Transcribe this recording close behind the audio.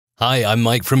Hi, I'm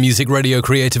Mike from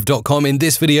musicradiocreative.com. In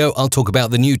this video, I'll talk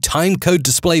about the new timecode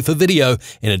display for video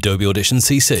in Adobe Audition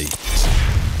CC.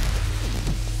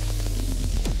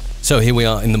 So here we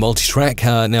are in the multi-track.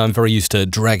 Now I'm very used to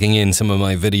dragging in some of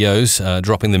my videos,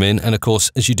 dropping them in, and of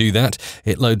course, as you do that,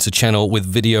 it loads a channel with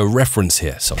video reference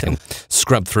here. So I can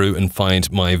scrub through and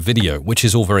find my video, which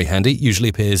is all very handy. Usually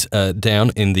appears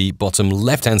down in the bottom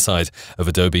left-hand side of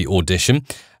Adobe Audition.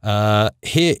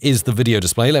 Here is the video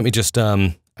display. Let me just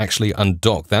actually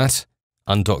undock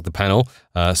the panel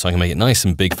so I can make it nice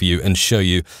and big for you and show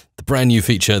you the brand new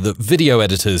feature that video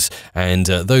editors and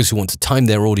those who want to time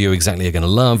their audio exactly are going to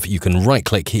love. You can right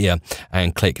click here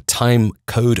and click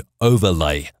Timecode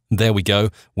Overlay. There we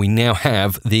go. We now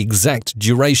have the exact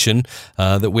duration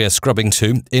that we are scrubbing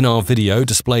to in our video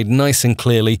displayed nice and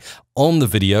clearly on the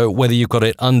video, whether you've got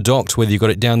it undocked, whether you've got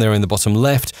it down there in the bottom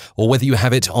left, or whether you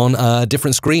have it on a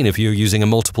different screen. If you're using a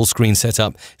multiple screen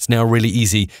setup, it's now really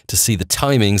easy to see the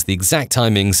timings, the exact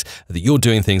timings that you're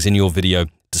doing things in your video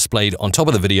displayed on top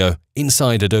of the video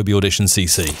inside Adobe Audition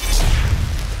CC.